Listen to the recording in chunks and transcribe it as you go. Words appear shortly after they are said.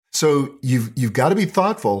So you've got to be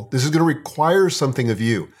thoughtful. This is going to require something of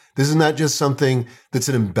you. This is not just something that's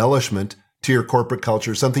an embellishment to your corporate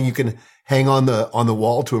culture, something you can hang on the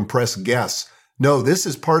wall to impress guests. No, this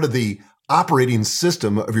is part of the operating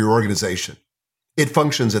system of your organization. It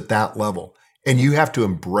functions at that level, and you have to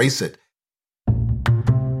embrace it.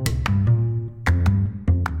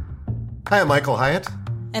 Hi, I'm Michael Hyatt.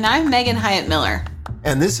 And I'm Megan Hyatt Miller.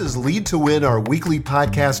 And this is Lead to Win, our weekly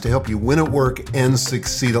podcast to help you win at work and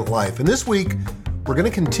succeed at life. And this week, we're going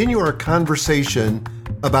to continue our conversation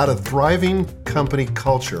about a thriving company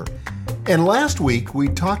culture. And last week, we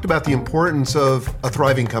talked about the importance of a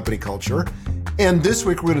thriving company culture. And this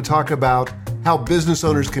week, we're going to talk about how business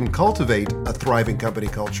owners can cultivate a thriving company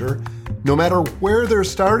culture, no matter where they're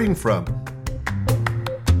starting from.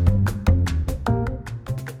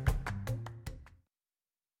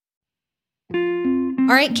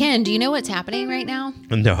 All right, Ken, do you know what's happening right now?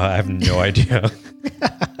 No, I have no idea.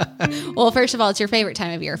 Well, first of all, it's your favorite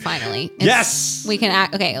time of year, finally. Yes! We can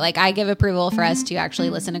act, okay, like I give approval for us to actually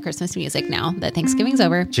listen to Christmas music now that Thanksgiving's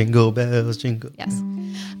over. Jingle bells, jingle. Yes.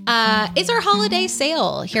 It's our holiday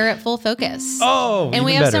sale here at Full Focus. Oh, and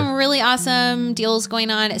we have some really awesome deals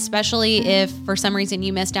going on, especially if for some reason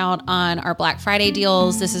you missed out on our Black Friday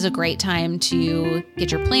deals. This is a great time to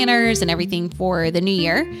get your planners and everything for the new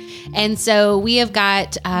year. And so we have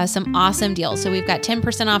got some awesome deals. So we've got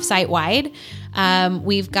 10% off site-wide.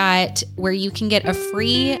 We've got where you can get a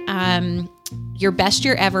free Your Best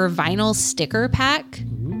Year Ever vinyl sticker pack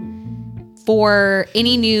for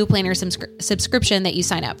any new planner subscription that you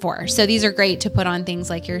sign up for. So these are great to put on things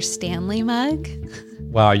like your Stanley mug.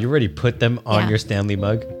 Wow, you already put them on your Stanley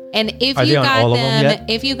mug? And if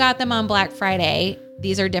you got them on Black Friday,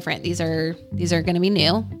 these are different. These are going to be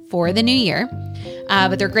new for the new year.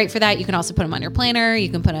 But they're great for that. You can also put them on your planner. You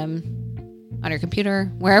can put them on your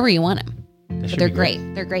computer, wherever you want them. But they're great.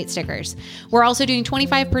 They're great stickers. We're also doing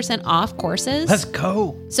 25% off courses. Let's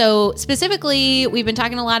go. So specifically, we've been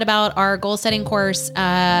talking a lot about our goal setting course.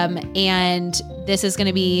 And this is going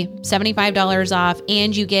to be $75 off.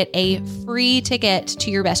 And you get a free ticket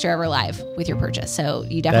to Your Best Year Ever Live with your purchase. So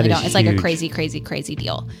you definitely don't. It's like a crazy, crazy, crazy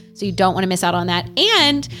deal. So you don't want to miss out on that.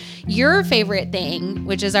 And your favorite thing,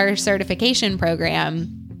 which is our certification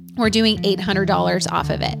program, we're doing $800 off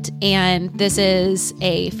of it. And this is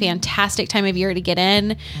a fantastic time of year to get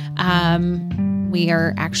in. We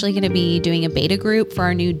are actually going to be doing a beta group for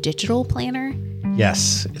our new digital planner.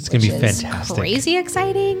 Yes, it's going to be fantastic. Crazy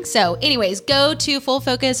exciting. So anyways, go to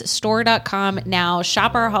fullfocusstore.com now,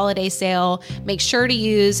 shop our holiday sale. Make sure to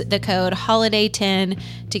use the code HOLIDAY10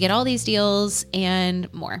 to get all these deals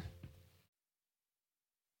and more.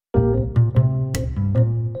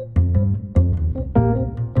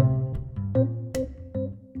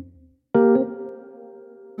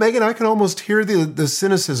 Megan, I can almost hear the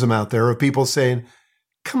cynicism out there of people saying,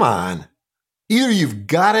 come on, either you've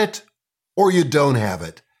got it or you don't have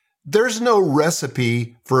it. There's no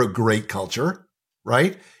recipe for a great culture,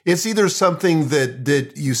 right? It's either something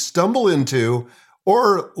that you stumble into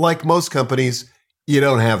or, like most companies, you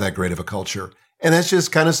don't have that great of a culture. And that's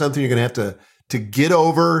just kind of something you're going to have to get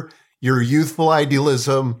over your youthful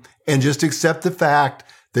idealism and just accept the fact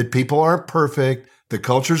that people aren't perfect, the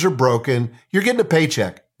cultures are broken, you're getting a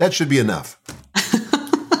paycheck. That should be enough.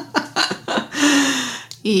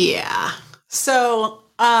 Yeah. So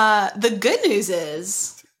the good news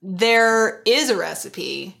is there is a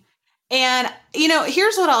recipe. And,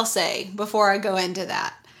 here's what I'll say before I go into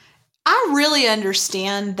that. I really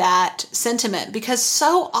understand that sentiment because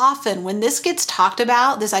so often when this gets talked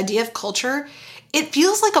about, this idea of culture, it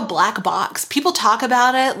feels like a black box. People talk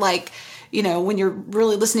about it like, when you're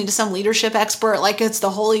really listening to some leadership expert, like it's the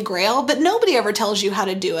holy grail, but nobody ever tells you how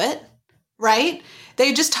to do it, right?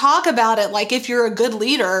 They just talk about it like if you're a good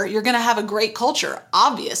leader, you're going to have a great culture,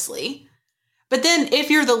 obviously. But then if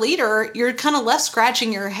you're the leader, you're kind of left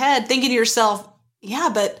scratching your head thinking to yourself, yeah,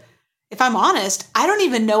 but if I'm honest, I don't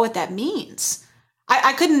even know what that means.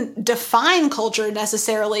 I couldn't define culture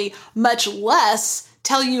necessarily, much less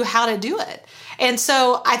tell you how to do it. And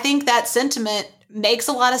so I think that sentiment makes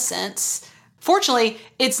a lot of sense. Fortunately,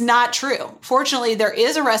 it's not true. Fortunately, there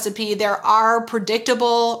is a recipe. There are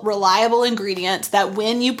predictable, reliable ingredients that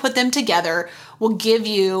when you put them together will give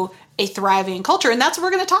you a thriving culture. And that's what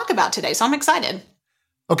we're going to talk about today. So I'm excited.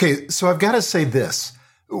 Okay, so I've got to say this.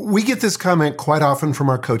 We get this comment quite often from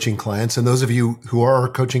our coaching clients. And those of you who are our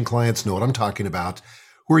coaching clients know what I'm talking about,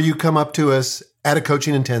 where you come up to us at a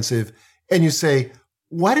coaching intensive and you say,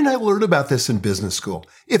 why didn't I learn about this in business school?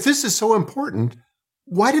 If this is so important,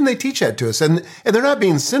 why didn't they teach that to us? And they're not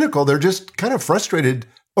being cynical. They're just kind of frustrated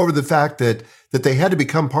over the fact that they had to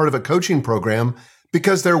become part of a coaching program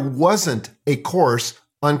because there wasn't a course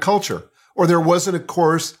on culture, or there wasn't a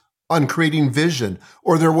course on creating vision,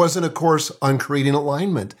 or there wasn't a course on creating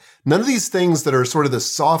alignment. None of these things that are sort of the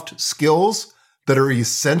soft skills that are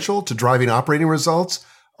essential to driving operating results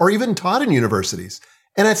are even taught in universities.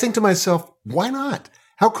 And I think to myself, why not?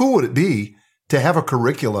 How cool would it be to have a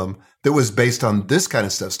curriculum that was based on this kind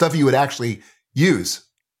of stuff you would actually use?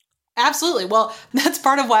 Absolutely. Well, that's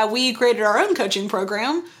part of why we created our own coaching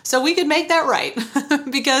program, so we could make that right.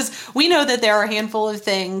 Because we know that there are a handful of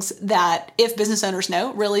things that, if business owners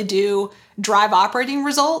know, really do drive operating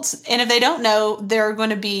results. And if they don't know, there are going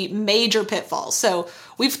to be major pitfalls. So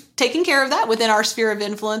we've taken care of that within our sphere of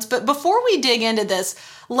influence. But before we dig into this,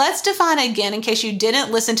 let's define again, in case you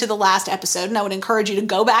didn't listen to the last episode, and I would encourage you to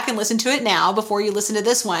go back and listen to it now before you listen to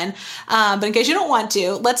this one. But in case you don't want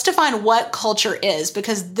to, let's define what culture is,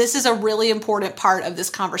 because this is a really important part of this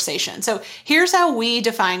conversation. So here's how we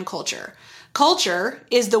define culture. Culture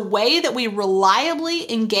is the way that we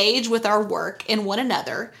reliably engage with our work and one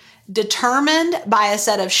another, determined by a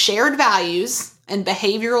set of shared values and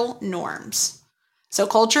behavioral norms. So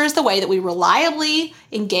culture is the way that we reliably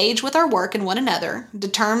engage with our work and one another,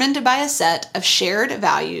 determined by a set of shared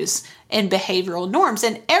values and behavioral norms.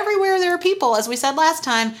 And everywhere there are people, as we said last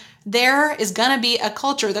time, there is going to be a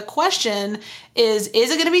culture. The question is it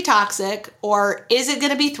going to be toxic, or is it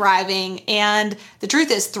going to be thriving? And the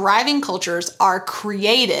truth is, thriving cultures are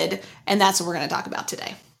created, and that's what we're going to talk about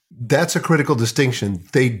today. That's a critical distinction.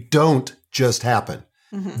 They don't just happen.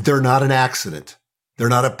 Mm-hmm. They're not an accident. They're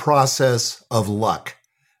not a process of luck.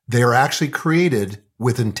 They are actually created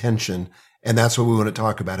with intention, and that's what we want to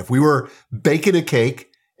talk about. If we were baking a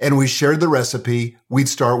cake and we shared the recipe, we'd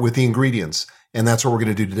start with the ingredients. And that's what we're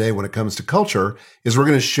going to do today when it comes to culture, is we're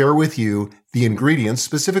going to share with you the ingredients,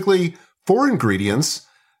 specifically 4 ingredients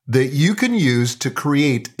that you can use to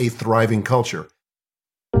create a thriving culture.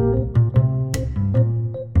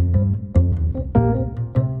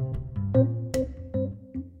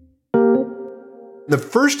 The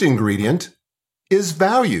first ingredient is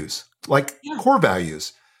values, like core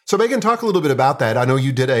values. So Megan, talk a little bit about that. I know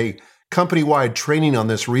you did a company-wide training on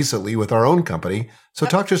this recently with our own company. So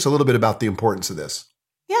talk to us a little bit about the importance of this.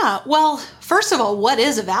 Yeah. Well, first of all, what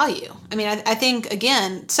is a value? I mean, I think,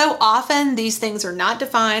 again, so often these things are not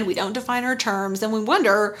defined. We don't define our terms. And we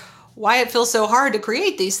wonder why it feels so hard to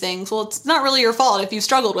create these things. Well, it's not really your fault if you've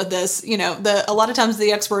struggled with this. You know, a lot of times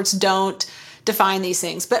the experts don't define these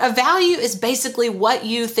things. But a value is basically what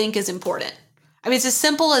you think is important. I mean, it's as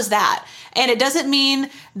simple as that. And it doesn't mean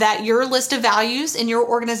that your list of values in your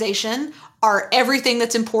organization are everything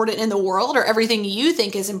that's important in the world or everything you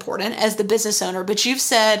think is important as the business owner. But you've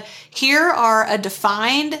said, here are a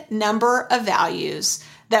defined number of values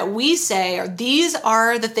that we say these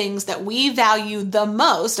are the things that we value the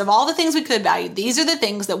most. Of all the things we could value, these are the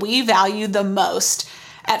things that we value the most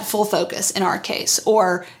at Full Focus in our case,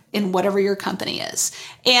 or in whatever your company is.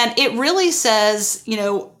 And it really says, you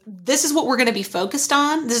know, this is what we're going to be focused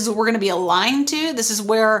on. This is what we're going to be aligned to. This is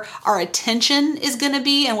where our attention is going to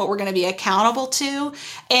be and what we're going to be accountable to.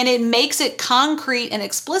 And it makes it concrete and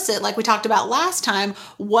explicit, like we talked about last time,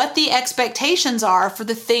 what the expectations are for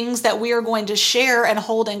the things that we are going to share and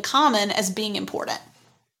hold in common as being important.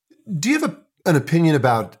 Do you have an opinion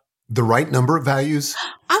about the right number of values?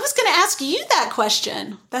 I was going to ask you that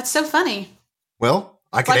question. That's so funny. Well,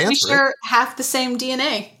 I can answer it. We share half the same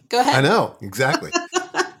DNA. Go ahead. I know, exactly.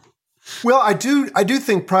 Well, I do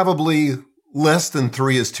think probably less than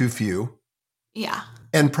 3 is too few. Yeah.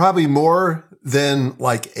 And probably more than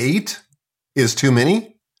like 8 is too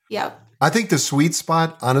many. Yep. I think the sweet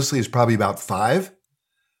spot, honestly, is probably about 5.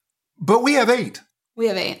 But we have 8. We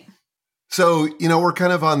have 8. So, you know, we're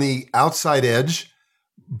kind of on the outside edge,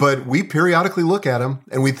 but we periodically look at them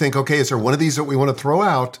and we think, okay, is there one of these that we want to throw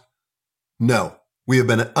out? No, we have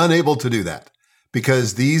been unable to do that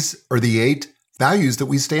because these are the 8 values that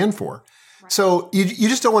we stand for. Right. So you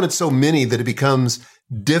just don't want it so many that it becomes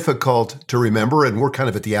difficult to remember, and we're kind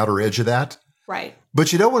of at the outer edge of that. Right.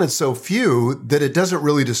 But you don't want it so few that it doesn't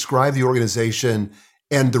really describe the organization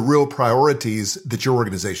and the real priorities that your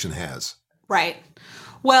organization has. Right.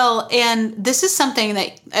 Well, and this is something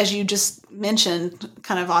that, as you just mentioned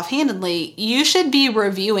kind of offhandedly, you should be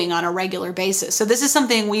reviewing on a regular basis. So this is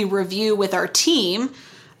something we review with our team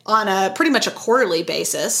on a pretty much a quarterly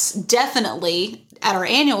basis, definitely at our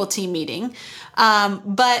annual team meeting.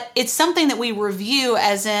 But it's something that we review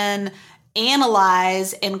as in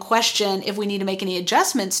analyze and question if we need to make any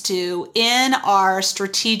adjustments to in our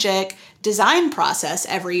strategic design process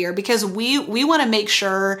every year, because we want to make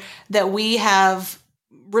sure that we have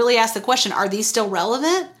really asked the question, are these still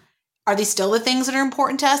relevant? Are these still the things that are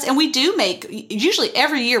important to us? And we do usually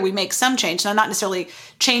every year we make some change. Now, not necessarily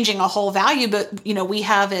changing a whole value, but we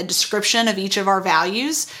have a description of each of our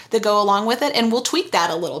values that go along with it. And we'll tweak that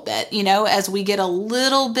a little bit, as we get a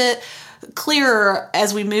little bit clearer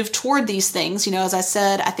as we move toward these things. As I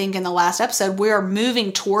said, I think in the last episode, we are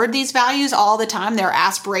moving toward these values all the time. They're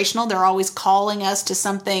aspirational. They're always calling us to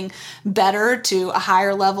something better, to a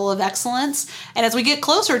higher level of excellence. And as we get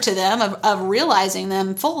closer to them, of realizing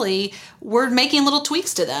them fully, we're making little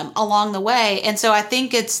tweaks to them along the way. And so I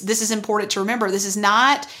think this is important to remember. This is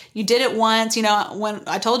not, you did it once, when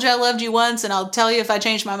I told you I loved you once and I'll tell you if I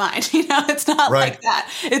changed my mind, it's not like that.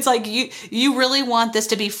 It's like you really want this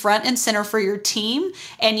to be front and center for your team,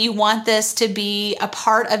 and you want this to be a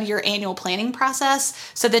part of your annual planning process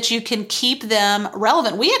so that you can keep them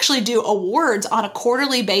relevant. We actually do awards on a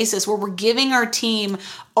quarterly basis where we're giving our team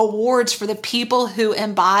awards for the people who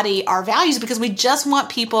embody our values, because we just want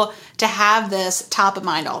people to have this top of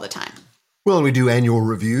mind all the time. Well, and we do annual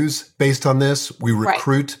reviews based on this. We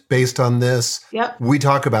recruit based on this. Yep. We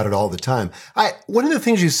talk about it all the time. One of the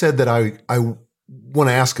things you said that I want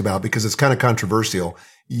to ask about, because it's kind of controversial,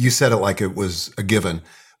 you said it like it was a given,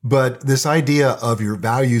 but this idea of your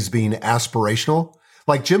values being aspirational,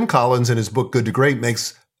 like Jim Collins in his book, Good to Great,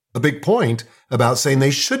 makes a big point about saying they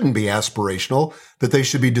shouldn't be aspirational, that they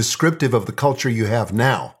should be descriptive of the culture you have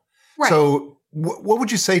now. Right. So what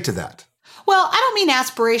would you say to that? Well, I don't mean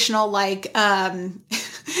aspirational like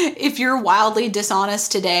if you're wildly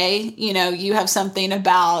dishonest today, you have something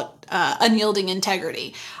about unyielding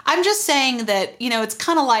integrity. I'm just saying that, it's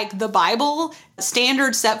kind of like the Bible.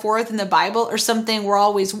 Standards set forth in the Bible are something we're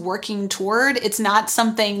always working toward. It's not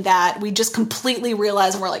something that we just completely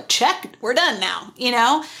realize and we're like, check, we're done now,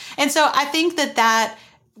 And so I think that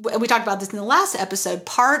we talked about this in the last episode.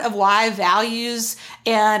 Part of why values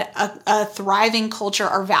and a thriving culture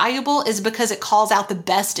are valuable is because it calls out the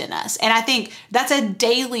best in us. And I think that's a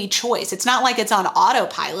daily choice. It's not like it's on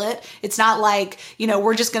autopilot. It's not like,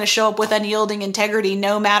 we're just going to show up with unyielding integrity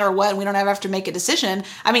no matter what, and we don't ever have to make a decision.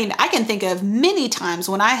 I mean, I can think of many times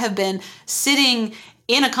when I have been sitting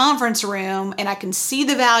in a conference room and I can see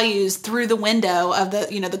the values through the window of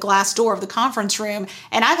the glass door of the conference room.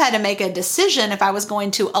 And I've had to make a decision if I was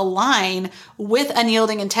going to align with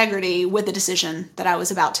unyielding integrity with the decision that I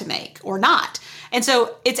was about to make or not. And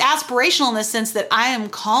so it's aspirational in the sense that I am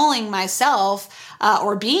calling myself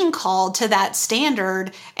or being called to that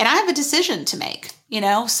standard, and I have a decision to make.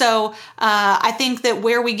 So I think that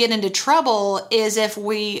where we get into trouble is if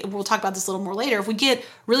we'll talk about this a little more later, if we get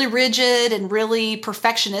really rigid and really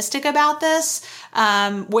perfectionistic about this,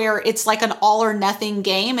 where it's like an all or nothing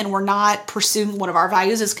game and we're not pursuing one of our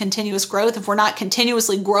values is continuous growth. If we're not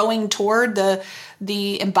continuously growing toward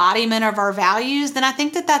the embodiment of our values, then I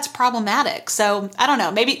think that that's problematic. So I don't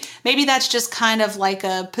know, maybe that's just kind of like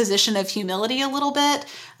a position of humility a little bit.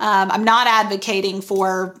 I'm not advocating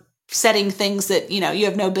for setting things that, you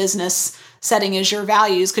have no business setting as your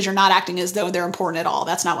values because you're not acting as though they're important at all.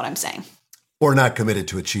 That's not what I'm saying. Or not committed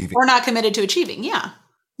to achieving. Yeah.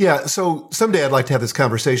 Yeah. So someday I'd like to have this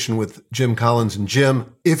conversation with Jim Collins. And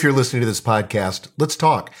Jim, if you're listening to this podcast, let's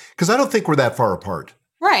talk. Because I don't think we're that far apart.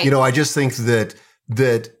 Right. I just think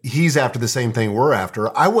that he's after the same thing we're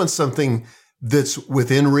after. I want something that's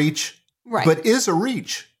within reach, but is a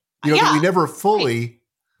reach, that we never fully,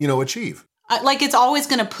 achieve. Like it's always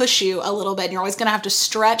going to push you a little bit and you're always going to have to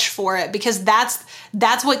stretch for it because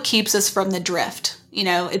that's what keeps us from the drift.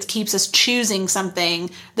 It keeps us choosing something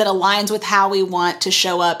that aligns with how we want to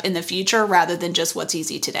show up in the future rather than just what's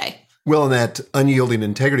easy today. Well, and that unyielding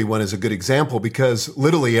integrity one is a good example because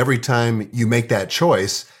literally every time you make that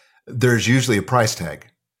choice, there's usually a price tag.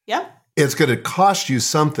 Yep. It's going to cost you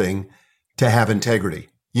something to have integrity,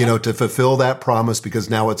 to fulfill that promise because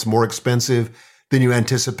now it's more expensive than you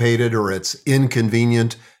anticipated, or it's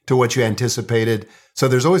inconvenient to what you anticipated. So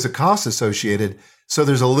there's always a cost associated. So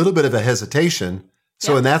there's a little bit of a hesitation.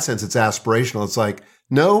 So in that sense, it's aspirational. It's like,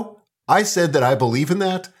 no, I said that I believe in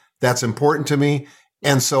that. That's important to me.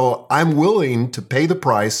 And so I'm willing to pay the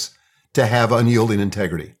price to have unyielding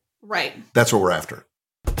integrity. Right. That's what we're after.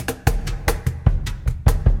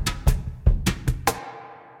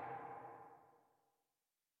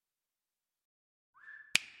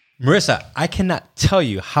 Marissa, I cannot tell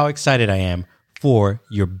you how excited I am for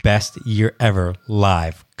your best year ever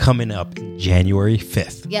live coming up January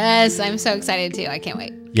 5th. Yes, I'm so excited too. I can't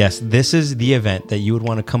wait. Yes, this is the event that you would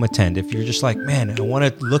want to come attend if you're just like, man, I want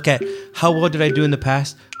to look at how well did I do in the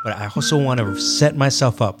past, but I also want to set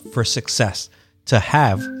myself up for success to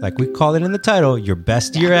have, like we call it in the title, your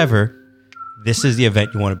best year ever. this is the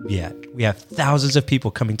event you want to be at. We have thousands of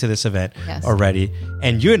people coming to this event Yes. already.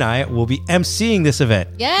 And you and I will be emceeing this event.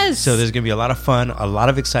 Yes. So there's going to be a lot of fun, a lot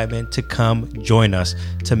of excitement to come join us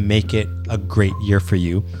to make it a great year for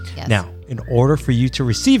you. Yes. Now, in order for you to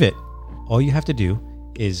receive it, all you have to do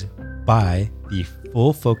is buy the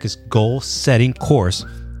Full Focus Goal Setting course,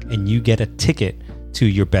 and you get a ticket to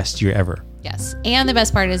your best year ever. Yes. And the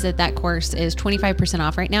best part is that course is 25%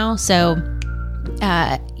 off right now. So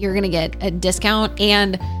you're going to get a discount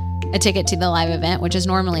and a ticket to the live event, which is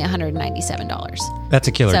normally $197. That's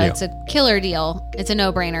a killer So deal. it's a killer deal. It's a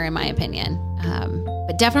no-brainer in my opinion.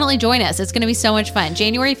 But definitely join us. It's going to be so much fun.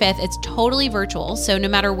 January 5th, it's totally virtual. So no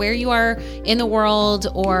matter where you are in the world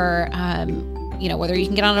or, whether you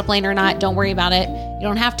can get on a plane or not, don't worry about it. You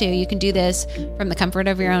don't have to. You can do this from the comfort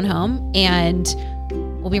of your own home, and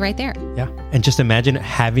we'll be right there. Yeah. And just imagine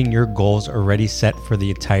having your goals already set for the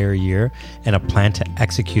entire year and a plan to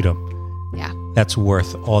execute them. Yeah. That's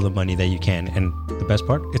worth all the money that you can. And the best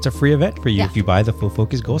part, it's a free event for you Yeah. if you buy the Full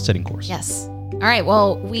Focus Goal Setting course. Yes. All right.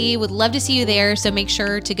 Well, we would love to see you there. So make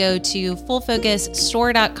sure to go to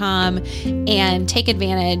fullfocusstore.com and take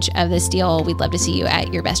advantage of this deal. We'd love to see you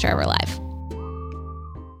at your best year ever live.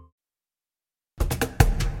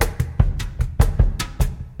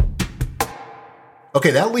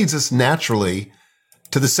 Okay, that leads us naturally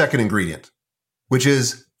to the second ingredient, which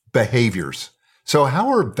is behaviors. So how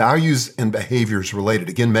are values and behaviors related?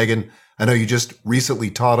 Again, Megan, I know you just recently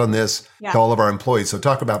taught on this Yeah. to all of our employees. So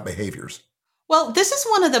talk about behaviors. Well, this is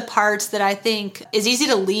one of the parts that I think is easy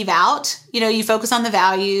to leave out. You focus on the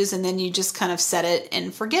values and then you just kind of set it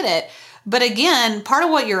and forget it. But again, part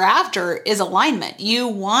of what you're after is alignment. You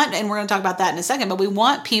want, and we're going to talk about that in a second, but we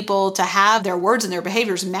want people to have their words and their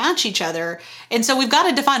behaviors match each other. And so we've got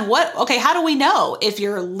to define how do we know if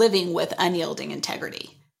you're living with unyielding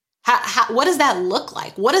integrity? What does that look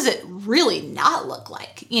like? What does it really not look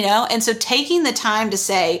like? And so taking the time to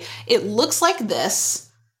say, it looks like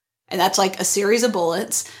this, and that's like a series of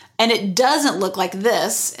bullets, and it doesn't look like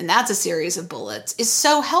this, and that's a series of bullets, is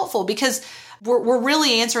so helpful because we're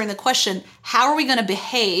really answering the question, how are we going to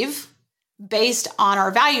behave based on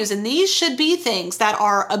our values? And these should be things that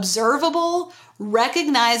are observable,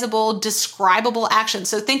 recognizable, describable actions.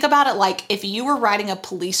 So think about it like if you were writing a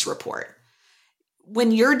police report.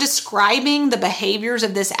 When you're describing the behaviors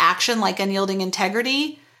of this action, like unyielding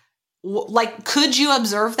integrity, could you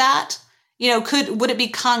observe that? Would it be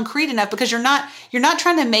concrete enough? Because you're not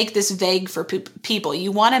trying to make this vague for people.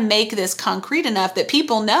 You want to make this concrete enough that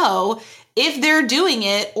people know if they're doing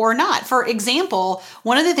it or not. For example,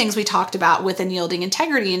 one of the things we talked about with unyielding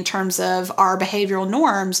integrity in terms of our behavioral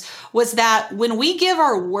norms was that when we give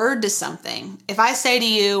our word to something, if I say to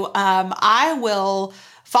you, I will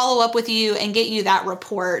follow up with you and get you that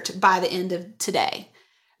report by the end of today,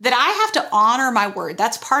 that I have to honor my word.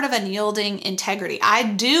 That's part of unyielding integrity. I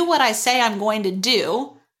do what I say I'm going to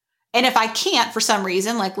do. And if I can't for some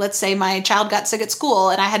reason, like let's say my child got sick at school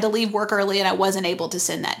and I had to leave work early and I wasn't able to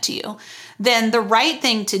send that to you, then the right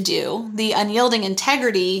thing to do, the unyielding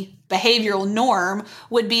integrity behavioral norm,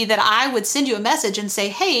 would be that I would send you a message and say,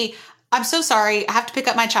 hey, I'm so sorry. I have to pick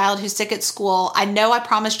up my child who's sick at school. I know I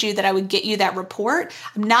promised you that I would get you that report.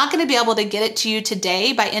 I'm not going to be able to get it to you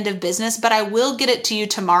today by end of business, but I will get it to you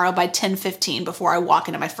tomorrow by 10:15 before I walk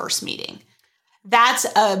into my first meeting. That's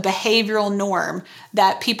a behavioral norm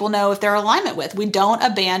that people know if they're in alignment with. We don't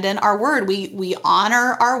abandon our word. We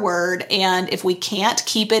honor our word. And if we can't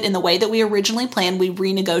keep it in the way that we originally planned, we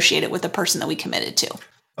renegotiate it with the person that we committed to.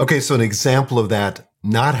 Okay, so an example of that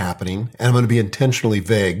not happening, and I'm going to be intentionally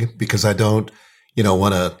vague because I don't,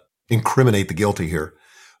 want to incriminate the guilty here.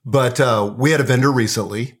 But we had a vendor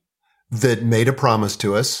recently that made a promise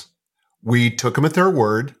to us. We took them at their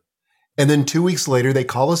word. And then 2 weeks later, they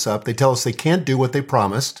call us up. They tell us they can't do what they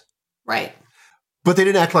promised. Right. But they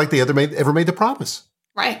didn't act like they ever made the promise.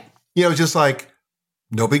 Right. Just like,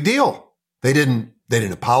 no big deal. They didn't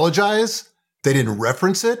apologize. They didn't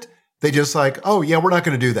reference it. They just like, oh yeah, we're not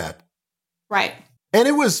going to do that. Right. And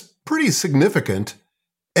it was pretty significant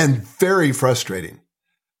and very frustrating.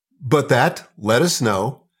 But that let us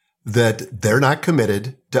know that they're not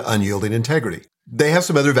committed to unyielding integrity. They have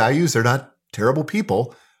some other values. They're not terrible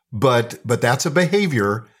people, but that's a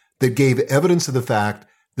behavior that gave evidence of the fact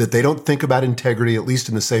that they don't think about integrity, at least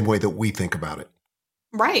in the same way that we think about it.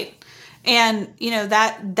 Right. And,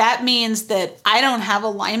 that means that I don't have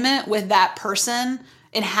alignment with that person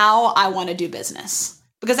in how I want to do business.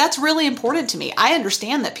 because that's really important to me. I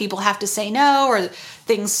understand that people have to say no, or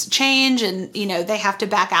things change and, they have to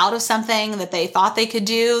back out of something that they thought they could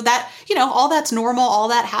do. That, all that's normal, all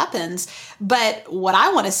that happens. But what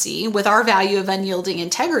I want to see with our value of unyielding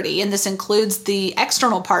integrity, and this includes the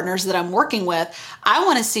external partners that I'm working with, I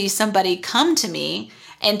want to see somebody come to me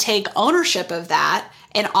and take ownership of that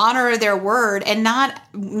and honor their word, and not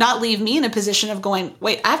leave me in a position of going,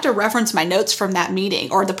 wait, I have to reference my notes from that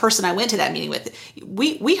meeting, or the person I went to that meeting with.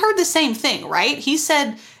 We heard the same thing, right? He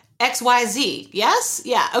said XYZ. Yes?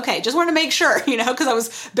 Yeah. Okay. Just wanted to make sure, because I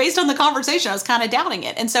was, based on the conversation, I was kind of doubting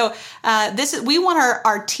it. And so we want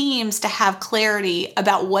our teams to have clarity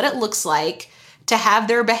about what it looks like to have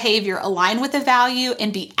their behavior align with the value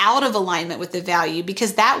and be out of alignment with the value,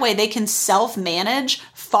 because that way they can self-manage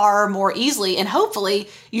far more easily. And hopefully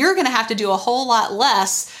you're going to have to do a whole lot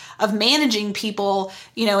less of managing people,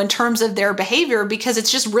 in terms of their behavior, because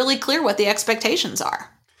it's just really clear what the expectations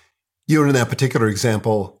are. In that particular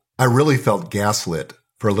example, I really felt gaslit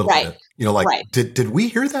for a little bit. Right. Did we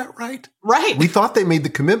hear that right? Right. We thought they made the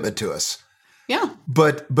commitment to us. Yeah.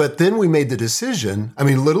 But then we made the decision. I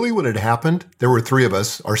mean, literally when it happened, there were three of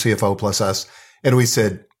us, our CFO plus us, and we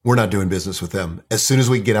said, we're not doing business with them. As soon as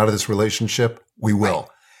we get out of this relationship, we will.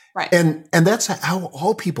 Right. And that's how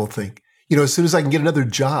all people think. As soon as I can get another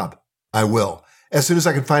job, I will. As soon as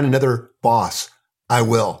I can find another boss, I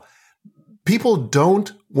will. People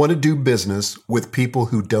don't want to do business with people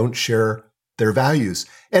who don't share their values.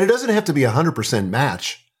 And it doesn't have to be 100%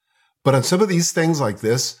 match. But on some of these things like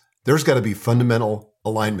this, there's got to be fundamental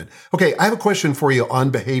alignment. Okay, I have a question for you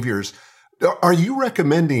on behaviors. Are you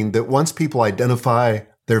recommending that once people identify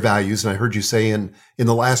their values, and I heard you say in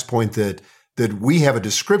the last point that we have a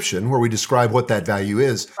description where we describe what that value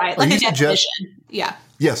is. Right, like a definition. Yeah.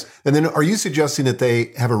 Yes. And then are you suggesting that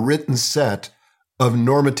they have a written set of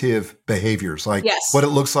normative behaviors, like what it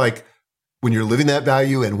looks like when you're living that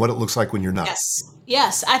value and what it looks like when you're not?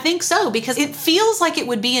 Yes, I think so, because it feels like it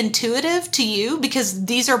would be intuitive to you, because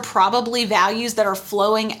these are probably values that are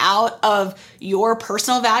flowing out of your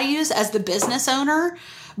personal values as the business owner,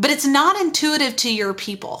 but it's not intuitive to your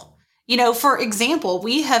people. For example,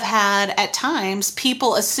 we have had at times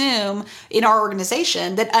people assume in our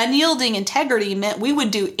organization that unyielding integrity meant we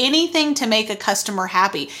would do anything to make a customer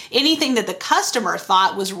happy. Anything that the customer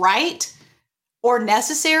thought was right or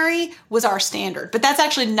necessary was our standard. But that's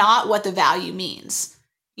actually not what the value means.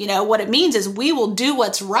 What it means is we will do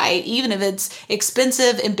what's right, even if it's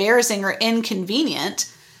expensive, embarrassing, or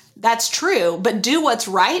inconvenient. That's true. But do what's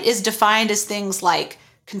right is defined as things like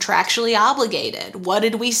contractually obligated. What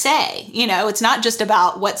did we say? It's not just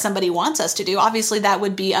about what somebody wants us to do. Obviously, that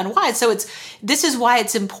would be unwise. So this is why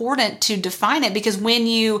it's important to define it, because when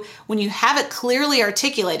you have it clearly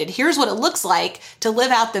articulated, here's what it looks like to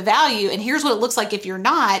live out the value, and here's what it looks like if you're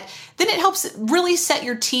not, then it helps really set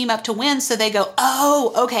your team up to win, so they go,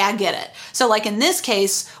 oh, okay, I get it. So like in this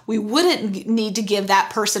case, we wouldn't need to give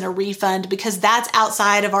that person a refund because that's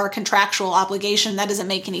outside of our contractual obligation. That doesn't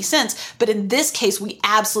make any sense. But in this case, we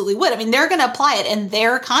absolutely would. I mean, they're going to apply it in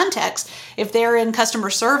their context. If they're in customer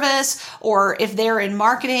service or if they're in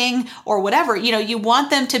marketing or whatever, you want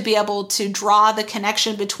them to be able to draw the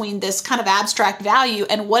connection between this kind of abstract value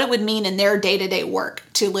and what it would mean in their day-to-day work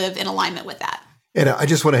to live in alignment with that. And I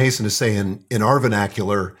just want to hasten to say in our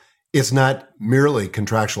vernacular, it's not merely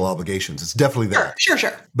contractual obligations. It's definitely that.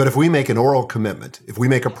 Sure. But if we make an oral commitment, if we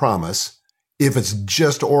make a promise, if it's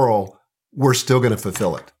just oral, we're still going to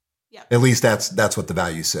fulfill it. Yep. At least that's what the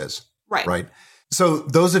value says. Right. So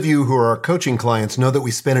those of you who are our coaching clients know that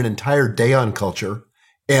we spend an entire day on culture,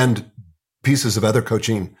 and pieces of other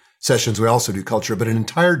coaching sessions. We also do culture, but an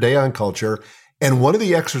entire day on culture. And one of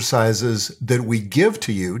the exercises that we give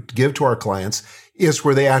to our clients, is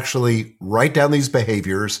where they actually write down these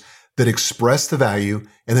behaviors that express the value,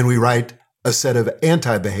 and then we write a set of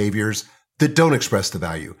anti-behaviors that don't express the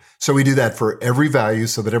value. So we do that for every value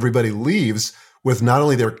so that everybody leaves with not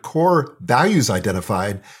only their core values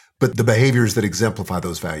identified, but the behaviors that exemplify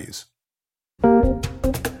those values.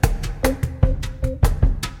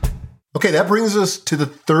 Okay, that brings us to the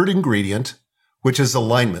third ingredient, which is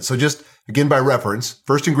alignment. So just again, by reference,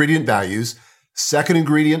 first ingredient, values, second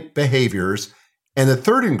ingredient, behaviors, and the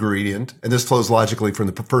third ingredient, and this flows logically from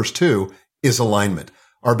the first two, is alignment.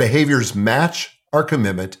 Our behaviors match our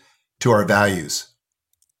commitment to our values.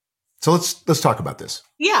 So let's talk about this.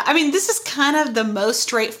 Yeah, I mean, this is kind of the most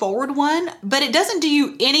straightforward one, but it doesn't do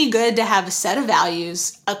you any good to have a set of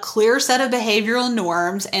values, a clear set of behavioral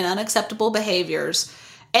norms and unacceptable behaviors,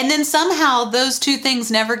 And then somehow those two things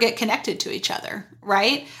never get connected to each other,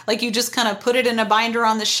 right? Like you just kind of put it in a binder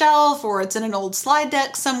on the shelf or it's in an old slide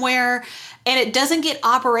deck somewhere and it doesn't get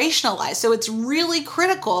operationalized. So it's really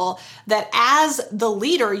critical that as the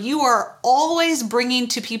leader, you are always bringing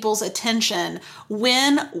to people's attention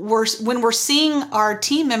when we're seeing our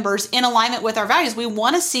team members in alignment with our values. We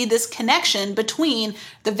want to see this connection between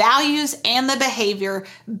the values and the behavior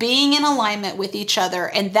being in alignment with each other.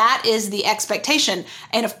 And that is the expectation.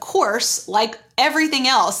 And of course, like everything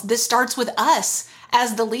else, this starts with us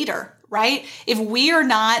as the leader, right? If we are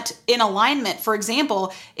not in alignment, for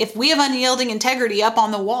example, if we have unyielding integrity up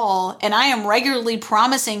on the wall and I am regularly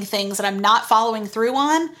promising things that I'm not following through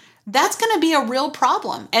on, that's going to be a real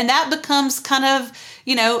problem. And that becomes kind of,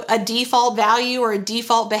 a default value or a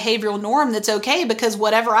default behavioral norm that's okay because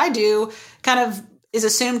whatever I do kind of is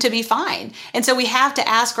assumed to be fine. And so we have to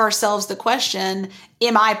ask ourselves the question,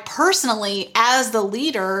 am I personally, as the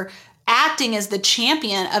leader, acting as the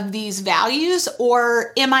champion of these values,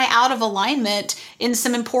 or am I out of alignment in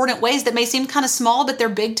some important ways that may seem kind of small, but they're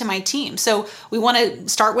big to my team? So we want to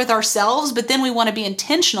start with ourselves, but then we want to be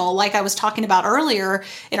intentional. Like I was talking about earlier,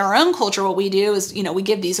 in our own culture, what we do is, we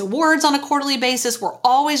give these awards on a quarterly basis. We're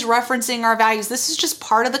always referencing our values. This is just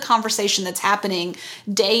part of the conversation that's happening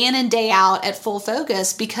day in and day out at Full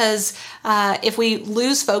Focus, because if we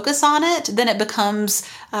lose focus on it, then it becomes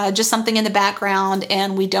just something in the background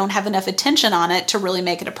and we don't have enough attention on it to really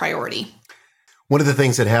make it a priority. One of the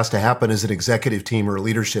things that has to happen as an executive team or a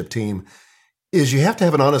leadership team is you have to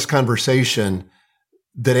have an honest conversation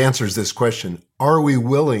that answers this question. Are we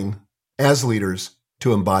willing as leaders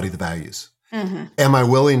to embody the values? Mm-hmm. Am I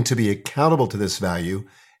willing to be accountable to this value?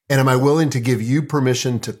 And am I willing to give you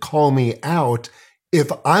permission to call me out if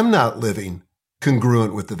I'm not living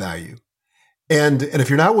congruent with the value? And if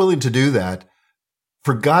you're not willing to do that,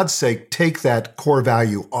 for God's sake, take that core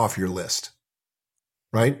value off your list,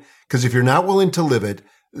 right? Because if you're not willing to live it,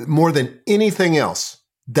 more than anything else,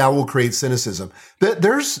 that will create cynicism.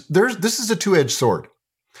 This is a two-edged sword.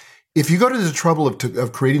 If you go to the trouble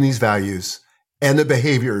of creating these values and the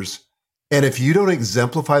behaviors, and if you don't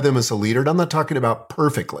exemplify them as a leader, and I'm not talking about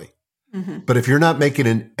perfectly, but if you're not making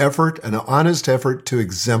an honest effort to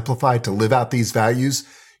exemplify, to live out these values,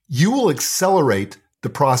 you will accelerate the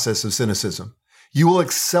process of cynicism. You will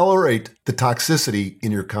accelerate the toxicity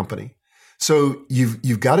in your company. So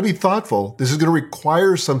you've got to be thoughtful. This is going to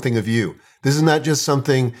require something of you. This is not just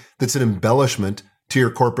something that's an embellishment to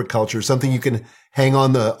your corporate culture, something you can hang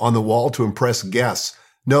on the wall to impress guests.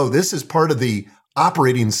 No, this is part of the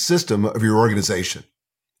operating system of your organization.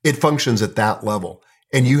 It functions at that level,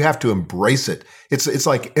 and you have to embrace it. It's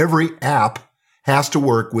like every app has to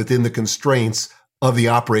work within the constraints of the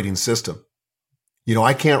operating system.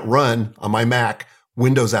 I can't run on my Mac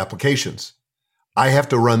Windows applications. I have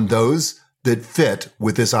to run those that fit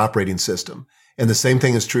with this operating system. And the same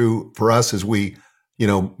thing is true for us as we,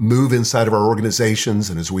 move inside of our organizations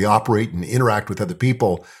and as we operate and interact with other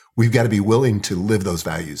people. We've got to be willing to live those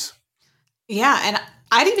values. Yeah. And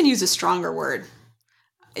I'd even use a stronger word.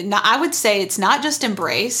 Now, I would say it's not just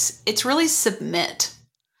embrace, it's really submit.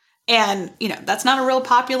 And, that's not a real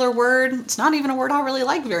popular word. It's not even a word I really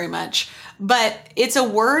like very much. But it's a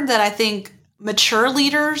word that I think mature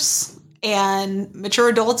leaders and mature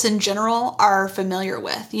adults in general are familiar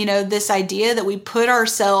with. This idea that we put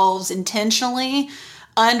ourselves intentionally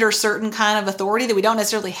under certain kind of authority that we don't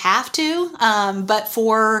necessarily have to, but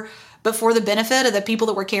for the benefit of the people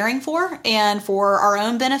that we're caring for and for our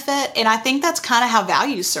own benefit. And I think that's kind of how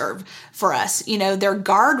values serve for us. They're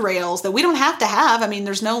guardrails that we don't have to have. I mean,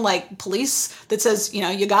 there's no police that says,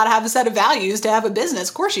 you got to have a set of values to have a business.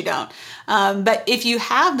 Of course you don't. But if you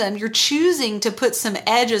have them, you're choosing to put some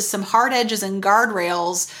edges, some hard edges and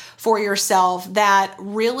guardrails for yourself that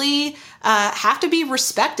really have to be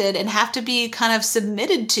respected and have to be kind of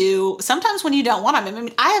submitted to sometimes when you don't want them. I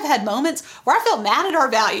mean, I have had moments where I felt mad at our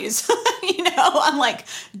values. I'm like,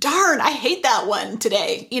 darn, I hate that one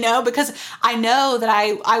today, because I know that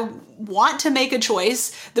I want to make a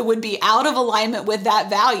choice that would be out of alignment with that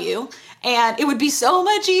value. And it would be so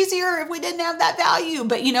much easier if we didn't have that value.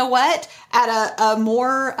 But you know what? At a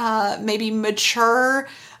more maybe mature,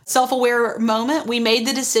 self-aware moment, we made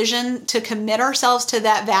the decision to commit ourselves to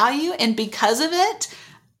that value. And because of it,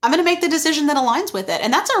 I'm going to make the decision that aligns with it.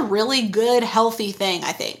 And that's a really good, healthy thing,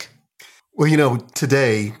 I think. Well,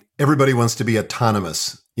 today, everybody wants to be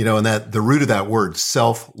autonomous, and that the root of that word,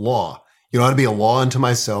 self-law. I want to be a law unto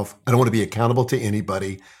myself. I don't want to be accountable to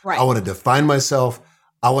anybody. Right. I want to define myself.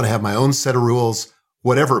 I want to have my own set of rules,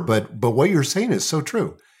 whatever. But what you're saying is so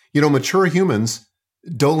true. Mature humans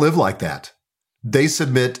don't live like that. They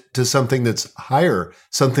submit to something that's higher,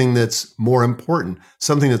 something that's more important,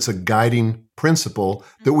 something that's a guiding principle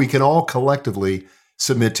that we can all collectively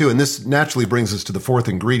submit to. And this naturally brings us to the fourth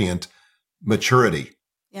ingredient, maturity.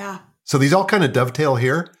 Yeah. So these all kind of dovetail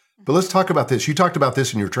here, but let's talk about this. You talked about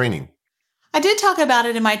this in your training. I did talk about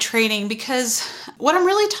it in my training because what I'm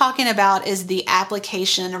really talking about is the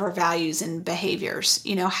application of our values and behaviors.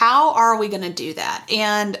 How are we going to do that?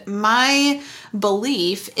 And my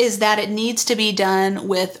belief is that it needs to be done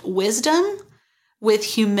with wisdom, with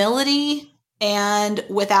humility, and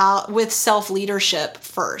with self-leadership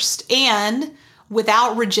first, and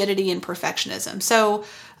without rigidity and perfectionism. So,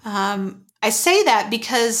 I say that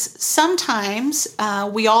because sometimes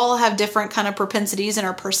we all have different kind of propensities in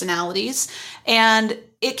our personalities, and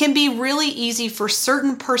it can be really easy for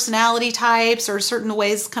certain personality types or certain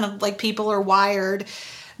ways kind of like people are wired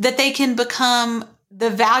that they can become the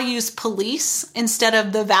values police instead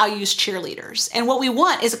of the values cheerleaders. And what we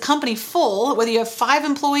want is a company full, whether you have 5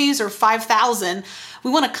 employees or 5,000, we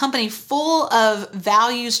want a company full of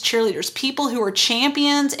values cheerleaders, people who are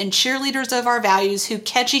champions and cheerleaders of our values, who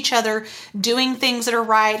catch each other doing things that are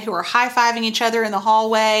right, who are high-fiving each other in the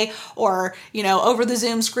hallway or, over the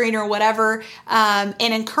Zoom screen or whatever, and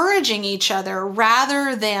encouraging each other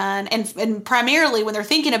rather than, and primarily when they're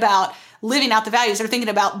thinking about living out the values, they're thinking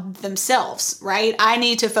about themselves, right? I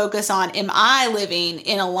need to focus on, am I living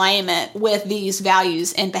in alignment with these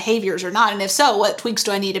values and behaviors or not? And if so, what tweaks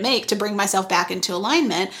do I need to make to bring myself back into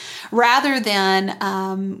alignment, rather than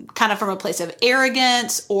kind of from a place of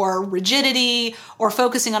arrogance or rigidity or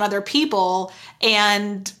focusing on other people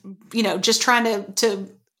and, just trying to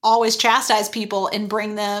always chastise people and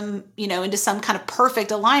bring them, into some kind of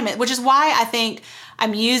perfect alignment, which is why I think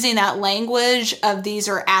I'm using that language of these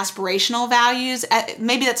are aspirational values.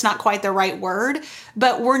 Maybe that's not quite the right word,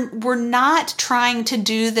 but we're not trying to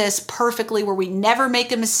do this perfectly where we never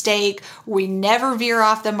make a mistake, we never veer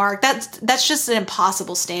off the mark. That's just an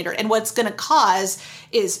impossible standard. And what's going to cause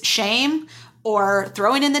is shame, or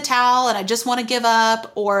throwing in the towel and I just want to give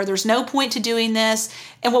up, or there's no point to doing this.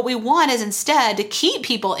 And what we want is instead to keep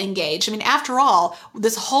people engaged. I mean, after all,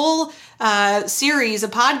 this whole series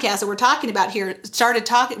of podcasts that we're talking about here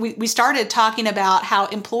we started talking about how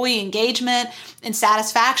employee engagement and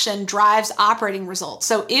satisfaction drives operating results.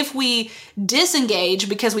 So if we disengage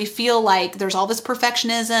because we feel like there's all this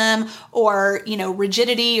perfectionism or,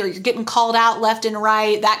 rigidity, or you're getting called out left and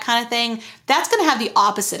right, that kind of thing, that's going to have the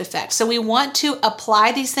opposite effect. So we want to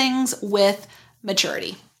apply these things with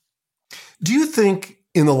maturity. Do you think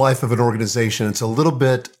in the life of an organization, it's a little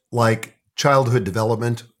bit like childhood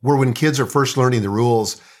development, where when kids are first learning the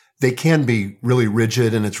rules, they can be really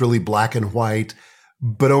rigid and it's really black and white,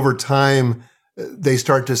 but over time, they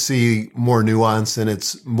start to see more nuance and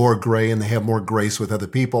it's more gray and they have more grace with other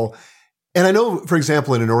people. And I know, for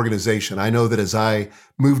example, in an organization, I know that as I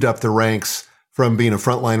moved up the ranks from being a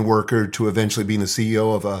frontline worker to eventually being the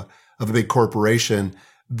CEO of a big corporation,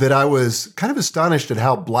 that I was kind of astonished at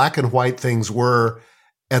how black and white things were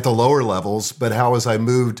at the lower levels, but how as I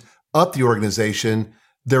moved up the organization,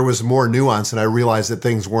 there was more nuance. And I realized that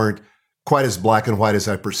things weren't quite as black and white as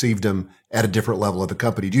I perceived them at a different level of the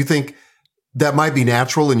company. Do you think that might be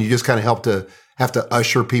natural and you just kind of have to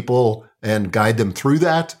usher people and guide them through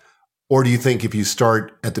that? Or do you think if you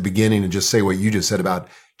start at the beginning and just say what you just said about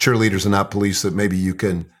cheerleaders and not police, that maybe you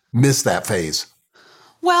can miss that phase?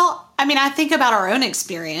 Well, I mean, I think about our own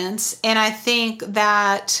experience, and I think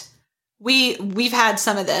that we've had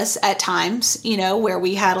some of this at times, where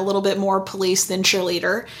we had a little bit more police than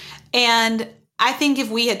cheerleader. And I think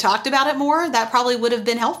if we had talked about it more, that probably would have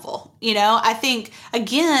been helpful. I think,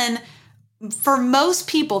 again, for most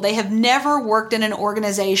people, they have never worked in an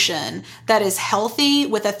organization that is healthy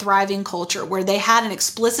with a thriving culture, where they had an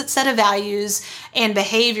explicit set of values and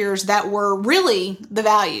behaviors that were really the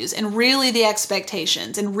values and really the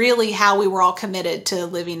expectations and really how we were all committed to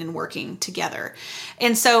living and working together.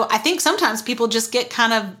 And so I think sometimes people just get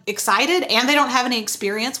kind of excited and they don't have any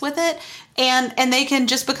experience with it. And they can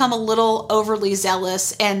just become a little overly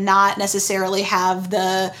zealous and not necessarily have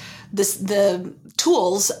the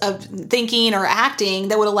tools of thinking or acting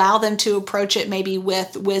that would allow them to approach it maybe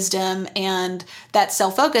with wisdom and that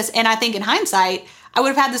self-focus. And I think in hindsight, I would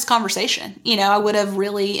have had this conversation. I would have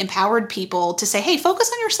really empowered people to say, hey,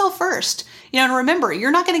 focus on yourself first. And remember,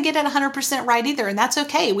 you're not going to get it 100% right either. And that's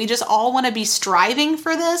okay. We just all want to be striving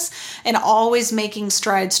for this and always making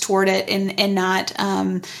strides toward it and not,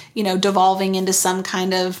 devolving into some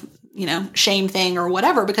kind of shame thing or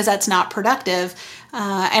whatever, because that's not productive.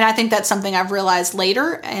 And I think that's something I've realized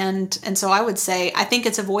later. And so I would say, I think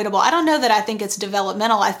it's avoidable. I don't know that I think it's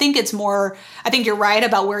developmental. I think you're right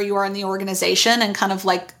about where you are in the organization and kind of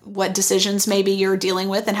like what decisions maybe you're dealing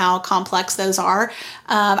with and how complex those are.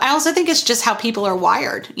 I also think it's just how people are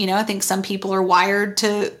wired. I think some people are wired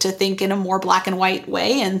to think in a more black and white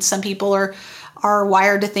way, and some people are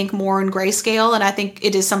wired to think more in grayscale. And I think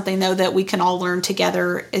it is something, though, that we can all learn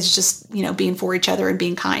together, is just, being for each other and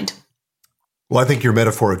being kind. Well, I think your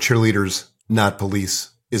metaphor of cheerleaders, not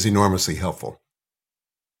police, is enormously helpful.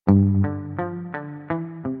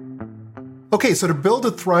 Okay, so to build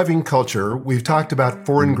a thriving culture, we've talked about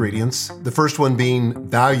 4 ingredients. The first one being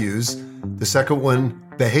values, the second one,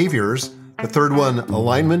 behaviors, the third one,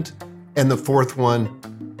 alignment, and the fourth one,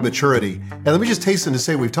 maturity. And let me just hasten to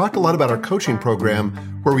say, we've talked a lot about our coaching program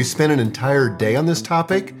where we spent an entire day on this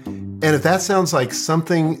topic. And if that sounds like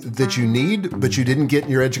something that you need, but you didn't get in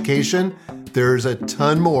your education, there's a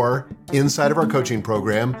ton more inside of our coaching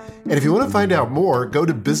program. And if you want to find out more, go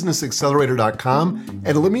to businessaccelerator.com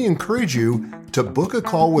and let me encourage you to book a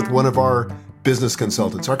call with one of our business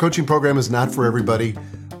consultants. Our coaching program is not for everybody,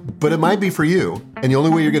 but it might be for you. And the only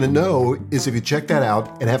way you're going to know is if you check that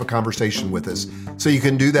out and have a conversation with us. So you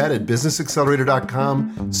can do that at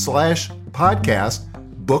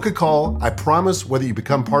businessaccelerator.com/podcast. Book a call. I promise, whether you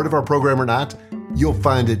become part of our program or not, you'll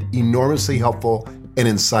find it enormously helpful and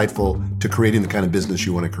insightful to creating the kind of business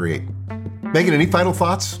you want to create. Megan, any final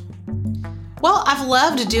thoughts? Well, I've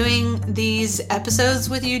loved doing these episodes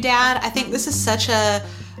with you, Dad. I think this is such an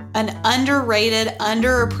underrated,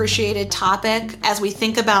 underappreciated topic as we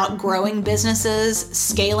think about growing businesses,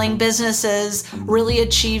 scaling businesses, really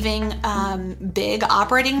achieving big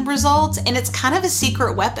operating results. And it's kind of a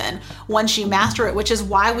secret weapon once you master it, which is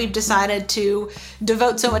why we've decided to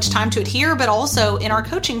devote so much time to it here, but also in our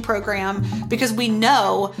coaching program, because we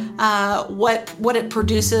know what it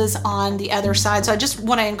produces on the other side. So I just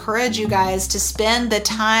want to encourage you guys to spend the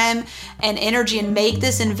time and energy and make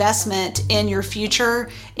this investment in your future,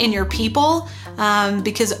 in your people,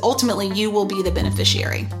 because ultimately you will be the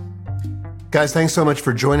beneficiary. Guys, thanks so much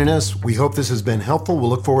for joining us. We hope this has been helpful. We'll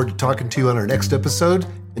look forward to talking to you on our next episode.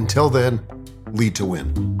 Until then, lead to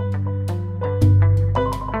win.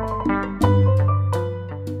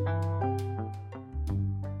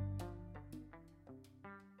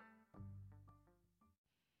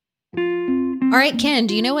 All right, Ken,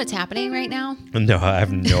 do you know what's happening right now? No, I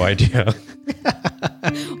have no idea.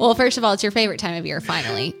 Well, first of all, it's your favorite time of year,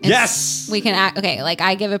 finally. Yes! We can act, okay, like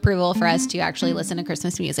I give approval for us to actually listen to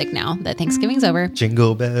Christmas music now that Thanksgiving's over.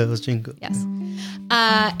 Jingle bells, jingle. Yes.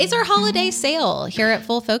 It's our holiday sale here at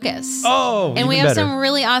Full Focus. Oh, and we have better. some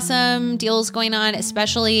really awesome deals going on,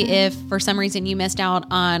 especially if for some reason you missed out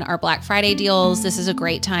on our Black Friday deals. This is a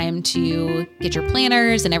great time to get your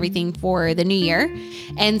planners and everything for the new year.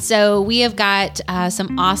 And so we have got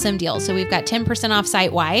some awesome deals. So we've got 10% off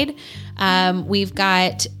site-wide. We've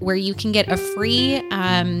got where you can get a free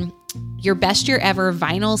Your Best Year Ever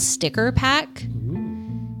vinyl sticker pack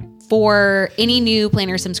for any new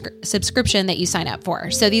planner subscription that you sign up for.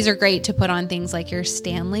 So these are great to put on things like your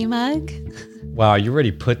Stanley mug. Wow, you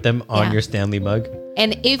already put them on your Stanley mug?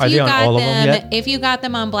 And if Are you they on got all of them them, yet? if you got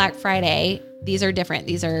them on Black Friday, these are different.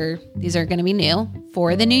 These are going to be new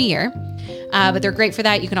for the new year. But they're great for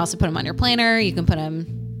that. You can also put them on your planner. You can put them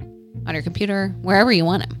on your computer, wherever you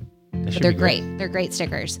want them. But they're great. They're great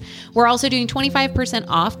stickers. We're also doing 25%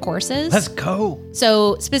 off courses. Let's go.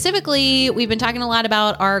 So specifically, we've been talking a lot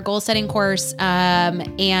about our goal setting course,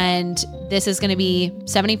 and this is going to be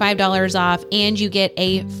 $75 off, and you get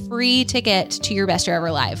a free ticket to your Best Year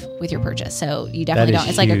Ever Live with your purchase. So you definitely don't.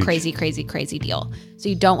 It's like a crazy, crazy, crazy deal. So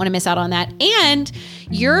you don't want to miss out on that. And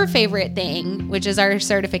your favorite thing, which is our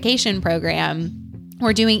certification program,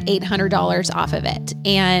 we're doing $800 off of it.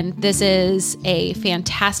 And this is a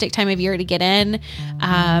fantastic time of year to get in.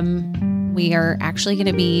 We are actually going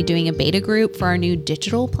to be doing a beta group for our new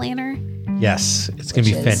digital planner. Yes, it's going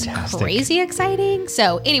to be fantastic. Crazy exciting.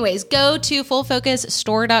 So anyways, go to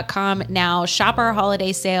fullfocusstore.com now, shop our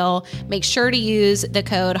holiday sale. Make sure to use the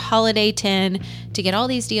code HOLIDAY10 to get all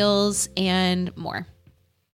these deals and more.